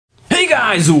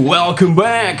Guys, welcome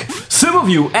back! Some of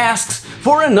you asked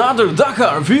for another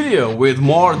Dakar video with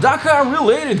more Dakar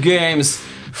related games.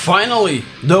 Finally,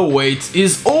 the wait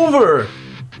is over!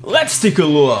 Let's take a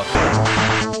look!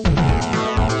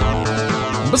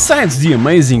 Besides the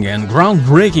amazing and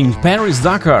groundbreaking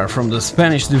Paris-Dakar from the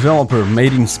Spanish developer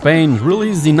Made in Spain,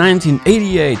 released in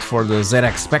 1988 for the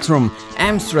ZX Spectrum,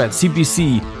 Amstrad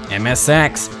CPC,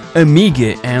 MSX,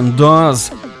 Amiga and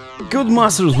DOS,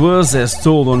 Codemasters was, as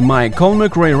told on my Colin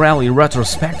McRae Rallye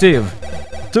retrospective,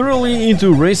 thoroughly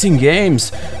into racing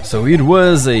games, so it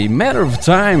was a matter of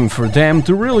time for them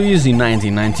to release in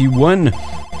 1991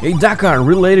 a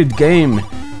Dakar-related game,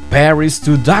 Paris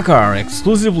to Dakar,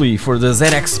 exclusively for the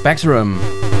ZX Spectrum.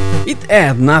 It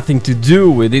had nothing to do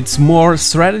with its more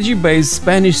strategy-based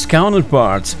Spanish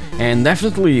counterpart, and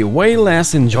definitely way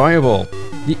less enjoyable.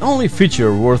 The only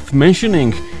feature worth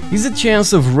mentioning is a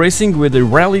chance of racing with a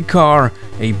rally car,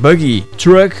 a buggy,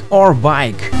 truck or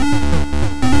bike.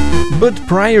 But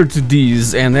prior to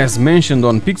these, and as mentioned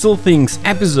on pixelthing's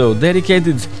episode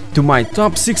dedicated to my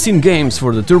top 16 games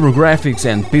for the TurboGrafx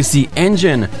and PC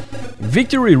Engine,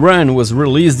 Victory Run was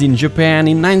released in Japan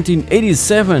in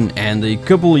 1987 and a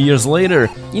couple years later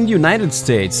in the United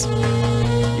States.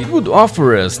 It would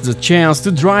offer us the chance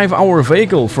to drive our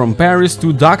vehicle from Paris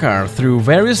to Dakar through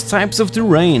various types of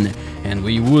terrain, and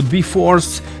we would be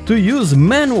forced to use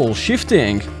manual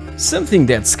shifting, something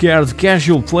that scared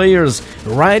casual players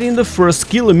right in the first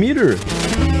kilometer.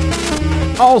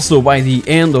 Also, by the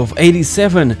end of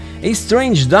 '87, a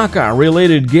strange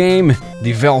Dakar-related game,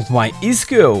 developed by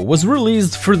Isco, was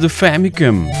released for the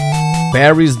Famicom.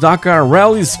 Paris-Dakar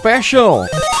Rally Special!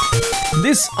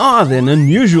 This odd and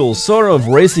unusual sort of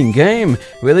racing game,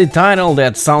 with a title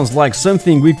that sounds like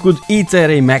something we could eat at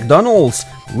a McDonald's,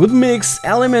 would mix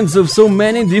elements of so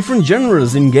many different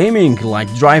genres in gaming,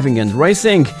 like driving and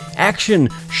racing, action,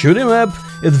 shoot 'em up,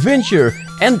 adventure,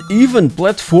 and even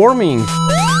platforming.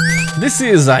 This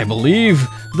is, I believe,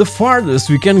 the farthest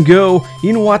we can go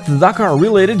in what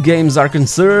Dakar-related games are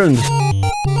concerned.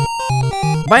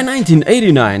 By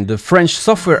 1989, the French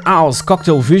software house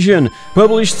Cocktail Vision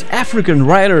published African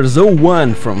Riders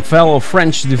 01 from fellow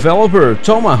French developer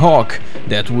Tomahawk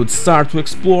that would start to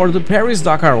explore the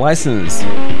Paris-Dakar license.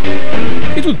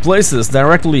 It would place us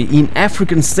directly in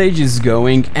African stages,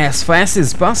 going as fast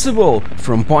as possible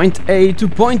from point A to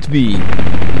point B.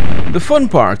 The fun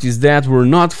part is that we're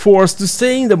not forced to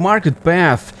stay in the market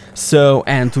path, so,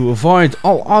 and to avoid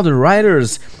all other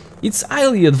riders, it's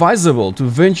highly advisable to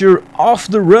venture off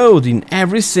the road in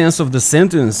every sense of the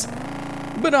sentence.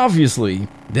 But obviously,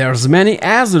 there's many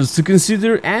hazards to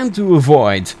consider and to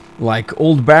avoid, like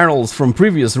old barrels from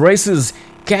previous races,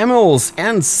 camels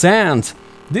and sand.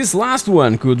 This last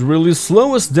one could really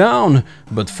slow us down,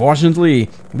 but fortunately,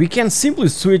 we can simply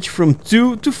switch from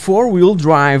 2 to 4-wheel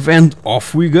drive and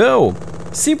off we go.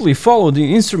 Simply follow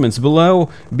the instruments below,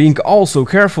 being also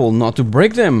careful not to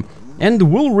break them, and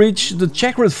we'll reach the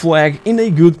checkered flag in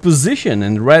a good position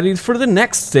and ready for the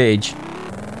next stage.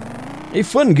 A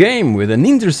fun game with an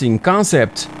interesting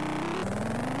concept.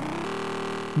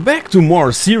 Back to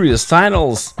more serious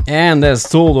titles, and as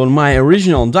told on my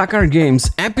original Dakar Games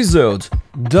episode,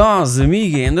 DOS,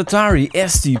 Amiga and Atari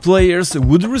ST players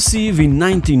would receive in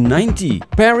 1990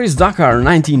 Paris-Dakar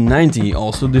 1990,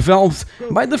 also developed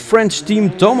by the French team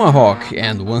Tomahawk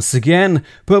and once again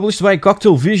published by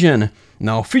Cocktail Vision,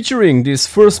 now featuring this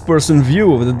first-person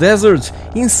view of the desert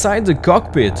inside the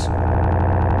cockpit.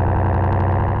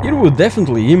 It would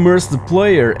definitely immerse the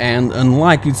player, and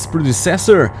unlike its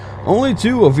predecessor, only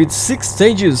 2 of its 6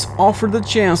 stages offer the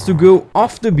chance to go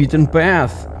off the beaten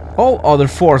path. All other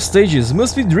 4 stages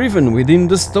must be driven within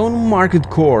the Stone Market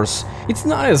course. It's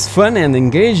not as fun and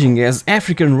engaging as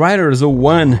African Riders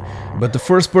 01, but the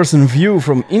first-person view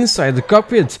from inside the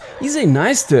cockpit is a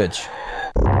nice touch.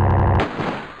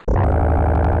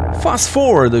 Fast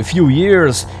forward a few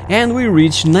years and we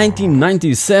reach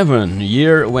 1997,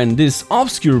 year when this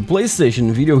obscure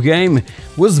PlayStation video game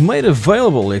was made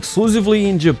available exclusively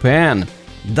in Japan,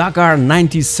 Dakar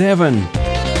 97.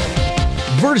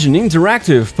 Virgin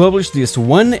Interactive published this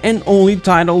one and only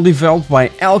title developed by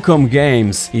Elcom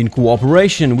Games in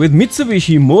cooperation with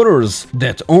Mitsubishi Motors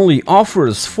that only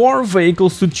offers 4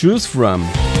 vehicles to choose from.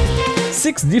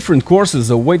 6 different courses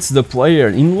awaits the player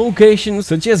in locations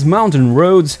such as mountain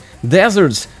roads,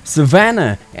 deserts,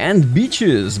 savanna and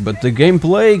beaches, but the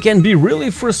gameplay can be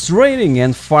really frustrating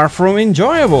and far from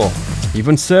enjoyable.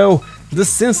 Even so, the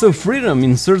sense of freedom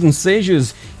in certain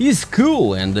stages is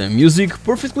cool and the music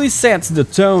perfectly sets the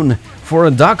tone for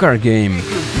a Dakar game.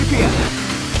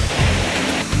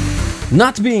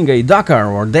 Not being a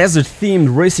Dakar or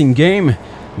desert-themed racing game,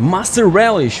 Master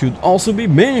Rallye should also be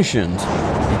mentioned.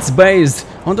 It's based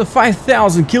on the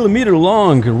 5,000-kilometer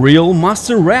long real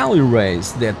Master Rallye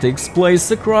race that takes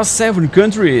place across 7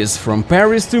 countries from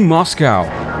Paris to Moscow.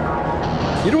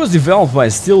 It was developed by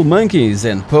Steel Monkeys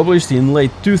and published in late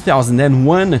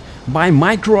 2001 by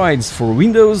Microids for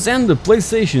Windows and the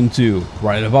PlayStation 2.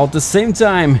 Right about the same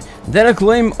time that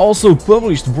Acclaim also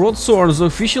published Broadsword's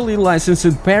officially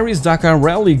licensed Paris-Dakar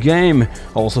Rallye game,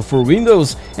 also for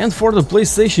Windows and for the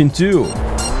PlayStation 2.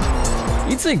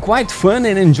 It's a quite fun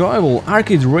and enjoyable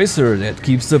arcade racer that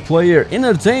keeps the player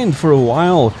entertained for a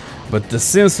while, but the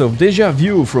sense of déjà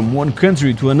vu from one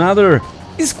country to another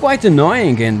is quite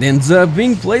annoying and ends up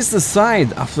being placed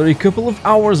aside after a couple of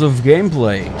hours of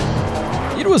gameplay.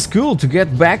 It was cool to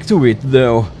get back to it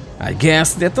though. I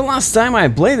guess that the last time I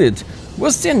played it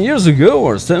was 10 years ago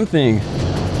or something.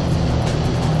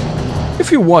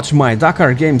 If you watch my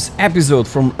Dakar Games episode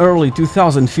from early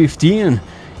 2015,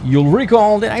 you'll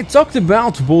recall that I talked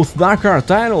about both Dakar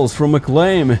titles from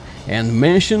Acclaim and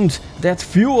mentioned that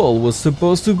Fuel was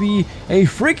supposed to be a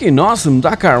freaking awesome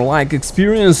Dakar-like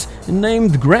experience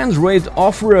named Grand Raid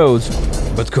Offroad,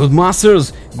 but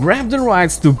Codemasters grabbed the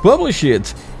rights to publish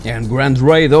it, and Grand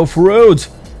Raid Offroad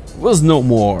was no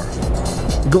more.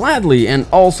 Gladly, and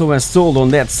also as told on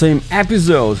that same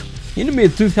episode, in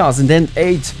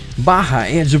mid-2008, Baja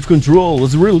Edge of Control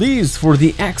was released for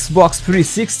the Xbox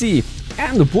 360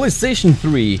 and the PlayStation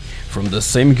 3 from the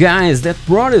same guys that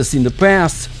brought us in the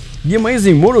past the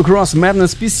amazing Motocross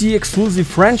Madness PC exclusive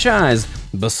franchise,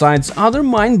 besides other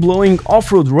mind-blowing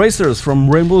off-road racers from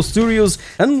Rainbow Studios'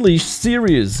 Unleashed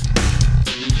series.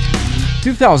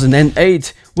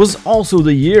 2008 was also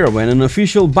the year when an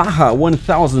official Baja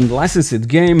 1000 licensed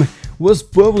game was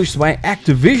published by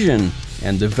Activision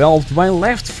and developed by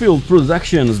Left Field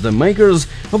Productions, the makers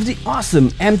of the awesome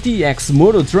MTX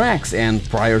Moto tracks, and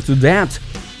prior to that,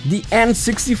 the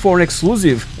N64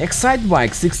 exclusive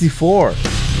Excitebike 64.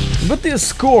 But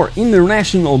this core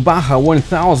international Baja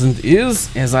 1000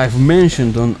 is, as I've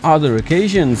mentioned on other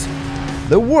occasions,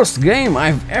 the worst game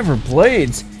I've ever played.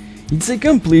 It's a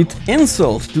complete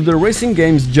insult to the racing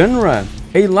games genre,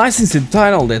 a licensed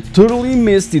title that totally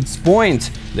missed its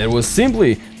point, that was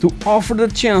simply to offer the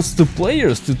chance to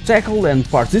players to tackle and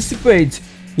participate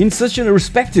in such a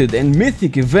respected and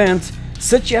mythic event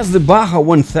such as the Baja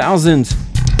 1000.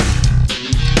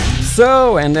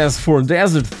 So, and as for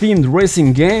desert-themed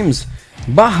racing games,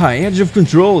 Baja Edge of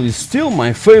Control is still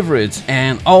my favorite,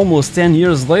 and almost 10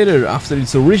 years later after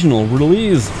its original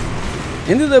release,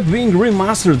 ended up being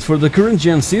remastered for the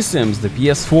current-gen systems, the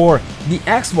PS4, the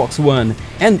Xbox One,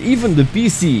 and even the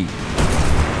PC.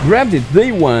 Grabbed it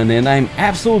day one and I'm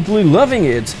absolutely loving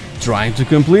it, trying to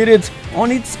complete it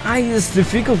on its highest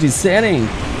difficulty setting.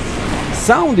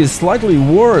 Sound is slightly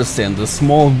worse and the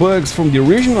small bugs from the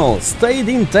original stayed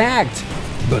intact,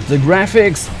 but the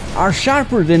graphics are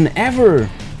sharper than ever.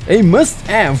 A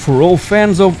must-have for all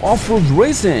fans of off-road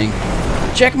racing.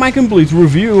 Check my complete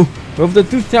review of the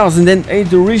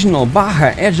 2008 original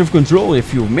Baja Edge of Control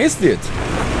if you missed it.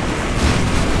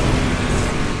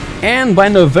 And by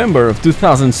November of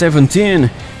 2017,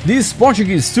 this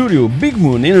Portuguese studio Big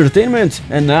Moon Entertainment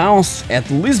announced at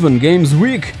Lisbon Games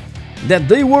Week that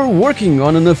they were working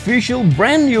on an official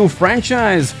brand new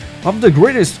franchise of the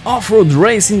greatest off-road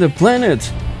race in the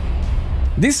planet.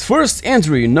 This first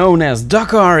entry, known as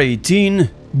Dakar 18,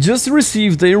 just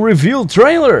received a reveal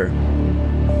trailer.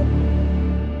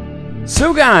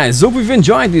 So guys, hope you've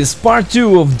enjoyed this part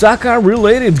 2 of Dakar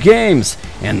related games,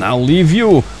 and I'll leave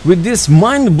you with this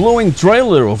mind-blowing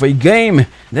trailer of a game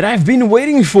that I've been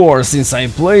waiting for since I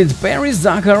played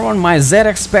Paris-Dakar on my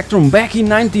ZX Spectrum back in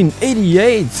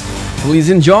 1988. Please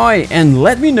enjoy and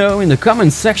let me know in the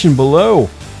comment section below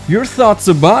your thoughts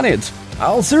about it.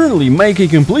 I'll certainly make a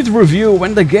complete review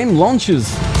when the game launches.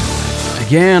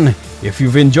 Again, if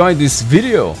you've enjoyed this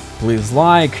video, please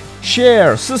like,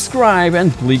 share, subscribe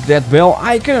and click that bell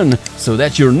icon so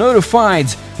that you're notified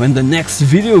when the next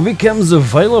video becomes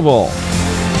available.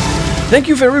 Thank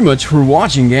you very much for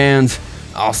watching and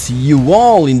I'll see you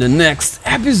all in the next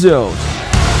episode.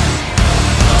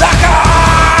 Dakar!